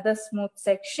another smooth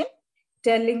section,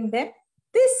 telling them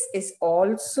this is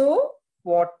also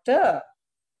water.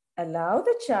 Allow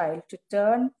the child to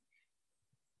turn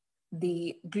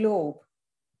the globe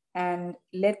and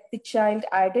let the child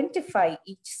identify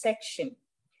each section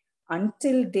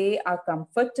until they are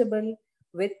comfortable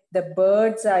with the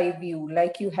bird's eye view.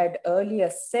 Like you had earlier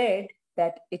said,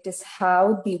 that it is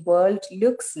how the world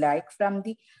looks like from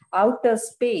the outer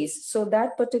space. So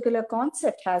that particular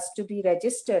concept has to be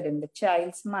registered in the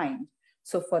child's mind.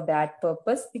 So for that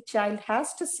purpose, the child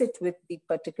has to sit with the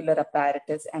particular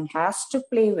apparatus and has to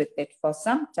play with it for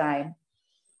some time.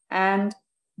 And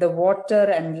the water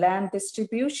and land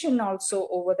distribution also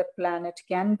over the planet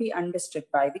can be understood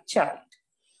by the child.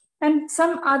 And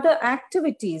some other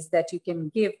activities that you can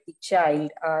give the child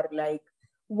are like,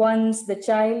 once the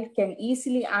child can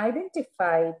easily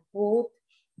identify both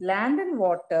land and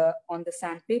water on the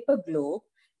sandpaper globe,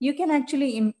 you can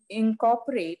actually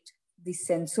incorporate the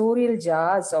sensorial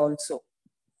jars also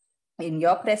in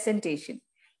your presentation,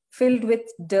 filled with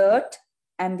dirt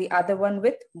and the other one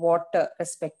with water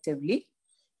respectively.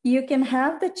 You can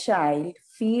have the child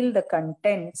feel the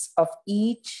contents of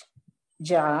each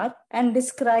jar and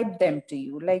describe them to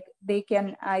you. Like they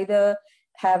can either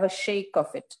have a shake of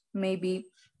it. Maybe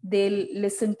they'll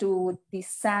listen to the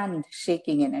sand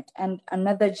shaking in it, and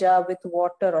another jar with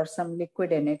water or some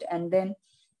liquid in it. And then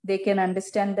they can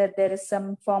understand that there is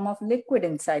some form of liquid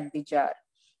inside the jar.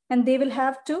 And they will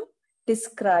have to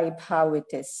describe how it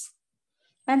is.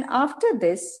 And after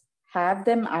this, have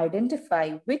them identify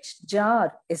which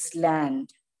jar is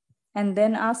land. And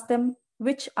then ask them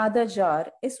which other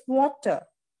jar is water,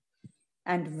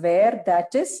 and where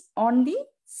that is on the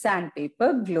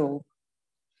sandpaper globe.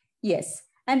 Yes,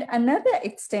 and another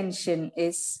extension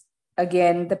is,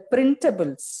 again, the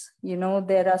printables. You know,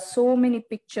 there are so many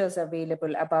pictures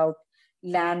available about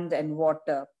land and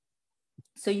water.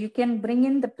 So you can bring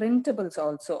in the printables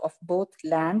also of both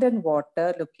land and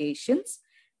water locations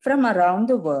from around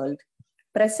the world.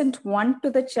 Present one to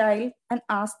the child and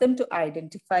ask them to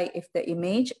identify if the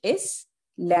image is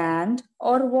land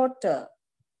or water.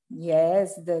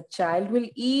 Yes, the child will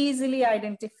easily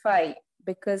identify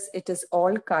because it is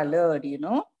all colored, you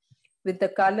know. With the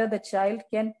color, the child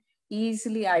can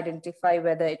easily identify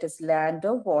whether it is land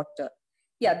or water.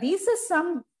 Yeah, these are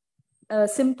some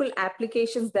simple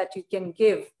applications that you can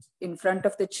give in front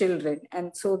of the children,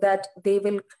 and so that they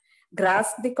will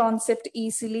grasp the concept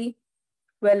easily.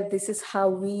 Well, this is how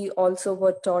we also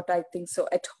were taught, I think so,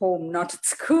 at home, not at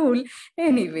school.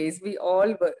 Anyways, we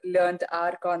all learned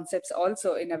our concepts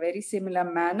also in a very similar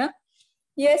manner.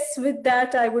 Yes, with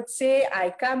that, I would say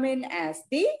I come in as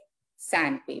the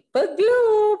sandpaper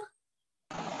globe.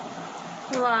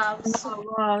 Wow.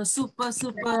 Wow, super,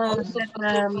 super.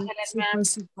 Super,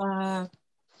 super.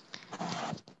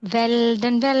 Well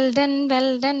done, well done,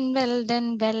 well done, well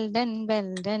done, well done,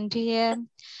 well done, dear.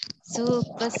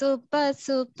 Super, super,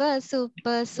 super,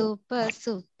 super, super,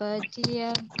 super,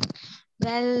 dear.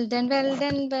 Well done, well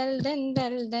done, well done,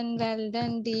 well done, well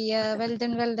done, dear. Well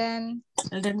done, well done.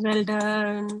 Well done, well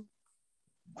done.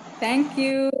 Thank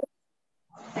you.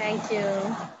 Thank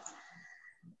you.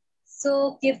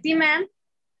 So, Kirti ma'am.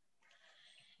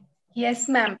 Yes,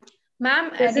 ma'am.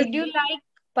 Ma'am, did you like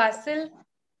puzzle?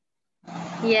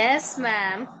 Yes,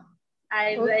 ma'am.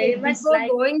 I Okay, very much before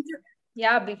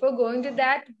like. before going to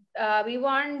that, we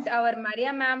want our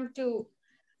Maria ma'am to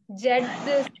judge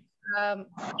this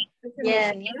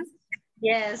presentation. Yes.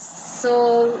 Yes.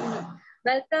 So,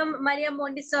 welcome, Maria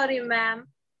Montessori ma'am.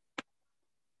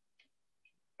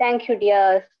 Thank you,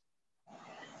 dears.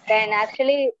 Then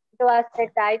actually, it was a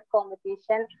tight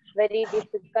competition, very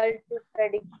difficult to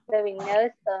predict the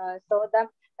winners. So the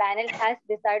panel has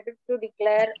decided to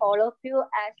declare all of you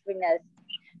as winners,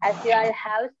 as you all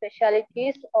have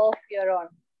specialties of your own.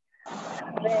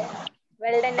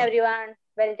 Well done, everyone.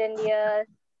 Well done, dears.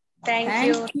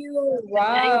 Thank you.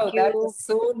 Wow, Thank you. that was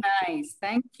so nice.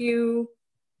 Thank you.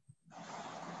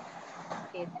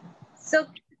 Okay. So,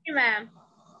 ma'am,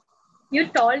 you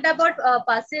told about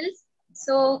puzzles.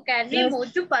 So, can we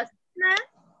move to puzzles, ma'am?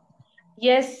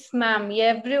 Yes, ma'am.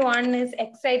 Everyone is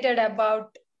excited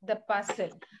about the puzzle.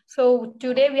 So,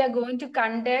 today we are going to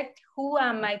conduct Who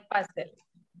Am I puzzle.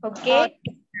 Okay?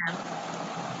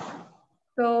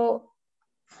 So,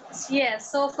 yes.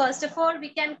 So, first of all, we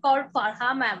can call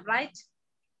Farha ma'am, right?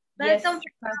 Welcome,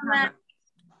 Farha ma'am.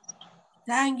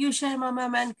 Thank you, Shaima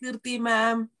ma'am and Kirti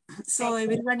ma'am. So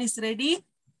everyone is ready?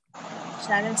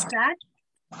 Shall I start?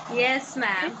 Yes,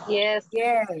 ma'am. Yes.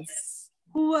 Yes.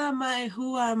 Who am I?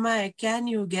 Who am I? Can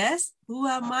you guess? Who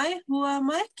am I? Who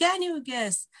am I? Can you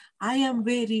guess? I am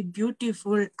very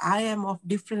beautiful. I am of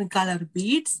different color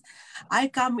beads. I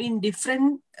come in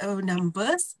different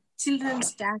numbers. Children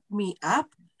stack me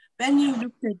up. When you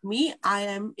look at me, I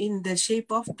am in the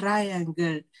shape of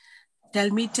triangle. Tell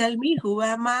me, who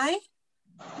am I?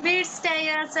 Beads,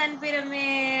 tiles, and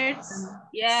pyramids.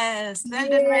 Yes, well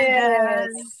done, well done.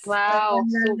 Wow,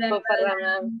 super, Farha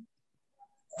ma'am.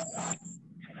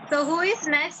 So who is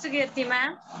next, Kirti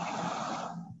ma'am?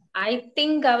 I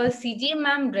think our CG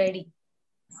ma'am ready.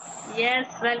 Yes,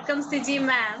 welcome CG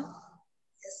ma'am.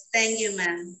 Yes, thank you,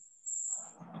 ma'am.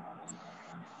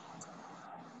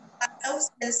 Part of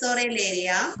sensorial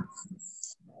area,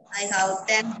 I have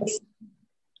 10 days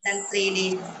and 3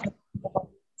 days.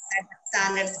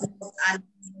 Standards and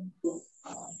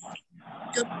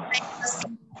to make us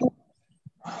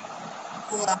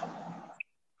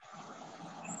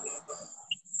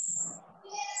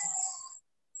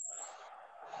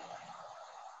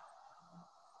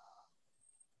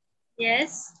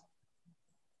Yes.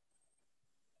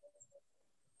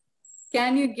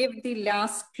 Can you give the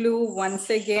last clue once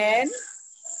again?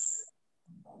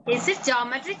 Is it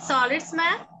geometric solids,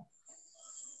 ma'am?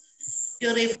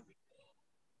 yes,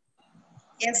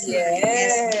 Yes.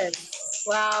 yes.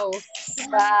 Wow. Oh,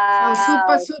 super, Wow.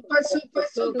 super, super, super,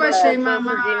 Super, Shay super,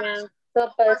 Mama. Suji ma'am.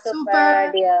 Super,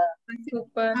 Super. dear.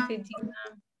 Super CG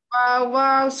ma'am. Wow,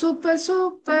 wow, super,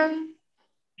 super.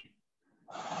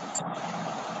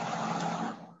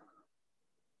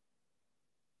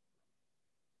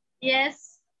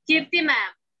 Yes. Kirti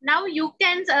ma'am. Now you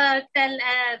can tell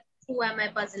who am I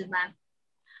puzzle, ma'am.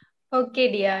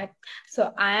 Okay, dear.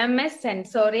 So I am a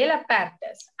sensorial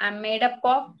apparatus. I'm made up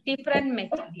of different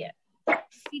material.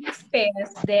 6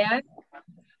 pairs there.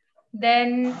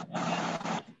 Then,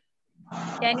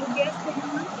 can you guess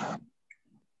anyone?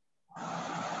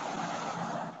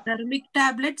 Thermic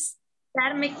tablets.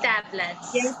 Thermic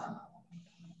tablets. Yes.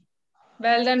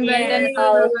 Well done, well done.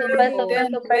 Oh,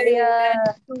 super, dear.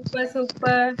 Super,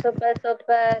 super.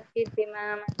 Super, Kirti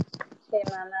ma'am. Shay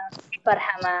mama.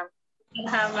 Farha ma'am.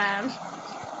 Ma'am.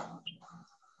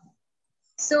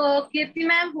 So Kirti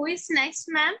ma'am, who is next,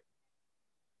 ma'am?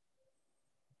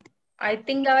 I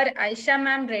think our Aisha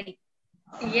ma'am ready.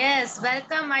 Yes,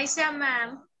 welcome Aisha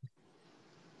ma'am.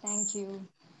 Thank you.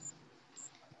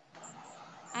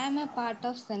 I am a part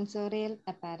of sensorial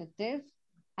apparatus.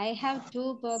 I have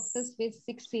 2 boxes with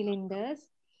 6 cylinders,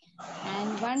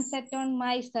 and one set on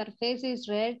my surface is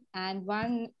red and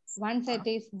one set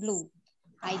is blue.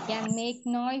 I can make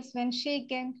noise when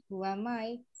shaken. Who am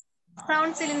I?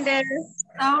 Sound cylinder.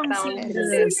 Sound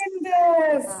cylinders.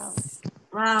 Wow.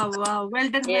 Wow, wow. Well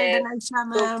done, Yes. Aisha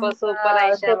ma'am. Super, super, Wow,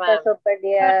 Aisha ma'am. super,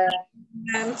 dear.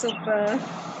 Ma'am, super.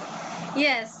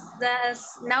 Yes,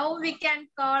 now we can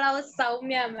call our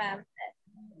Soumya ma'am.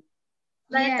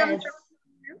 Welcome. Yes.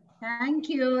 Thank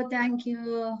you. Thank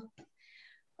you.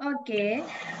 Okay.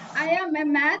 I am a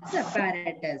maths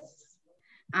apparatus.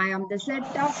 I am the set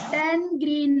of 10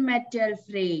 green metal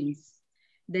frames.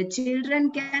 The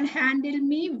children can handle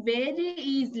me very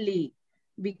easily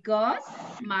because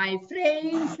my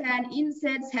frames and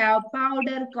insets have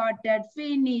powder coated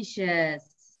finishes.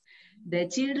 The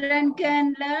children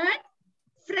can learn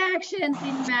fractions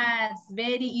in maths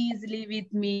very easily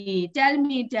with me. Tell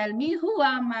me, who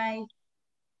am I?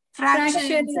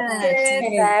 Fraction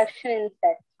set. Fraction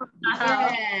set.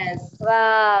 Yes.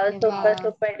 Wow, Wow.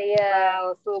 super, dear.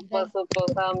 Wow, super,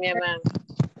 Soumya ma'am.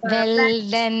 Well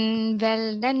done,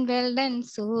 well done, well done.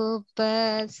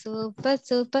 Super, super,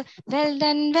 super. Well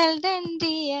done,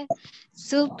 dear.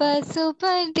 Super,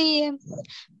 super, dear.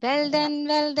 Well done,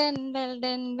 well done, well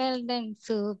done, well done.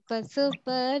 Super,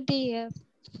 super, dear.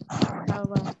 Wow,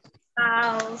 wow.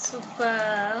 Wow,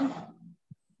 super.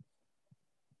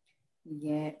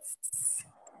 Yes.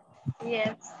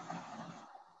 Yes.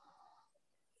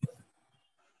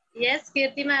 Yes,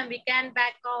 Kirti ma'am, we can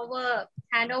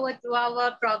hand over to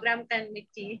our program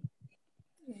committee.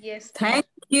 Yes. Thank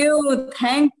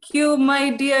you,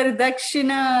 my dear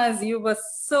Dakshinas. You were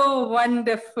so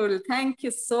wonderful. Thank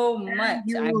you so much.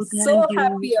 I'm so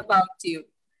happy about you.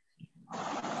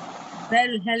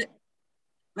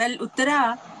 Well,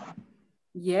 Uttara,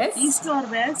 Yes. east or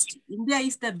west, India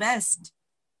is the best.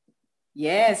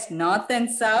 Yes, north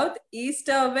and south, east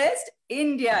or west,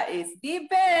 India is the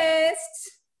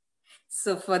best.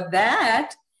 So for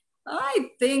that,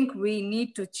 I think we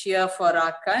need to cheer for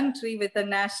our country with a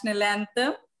national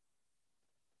anthem.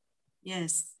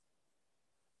 Yes.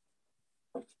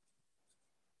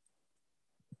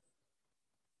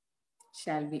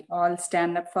 Shall we all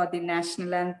stand up for the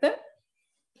national anthem?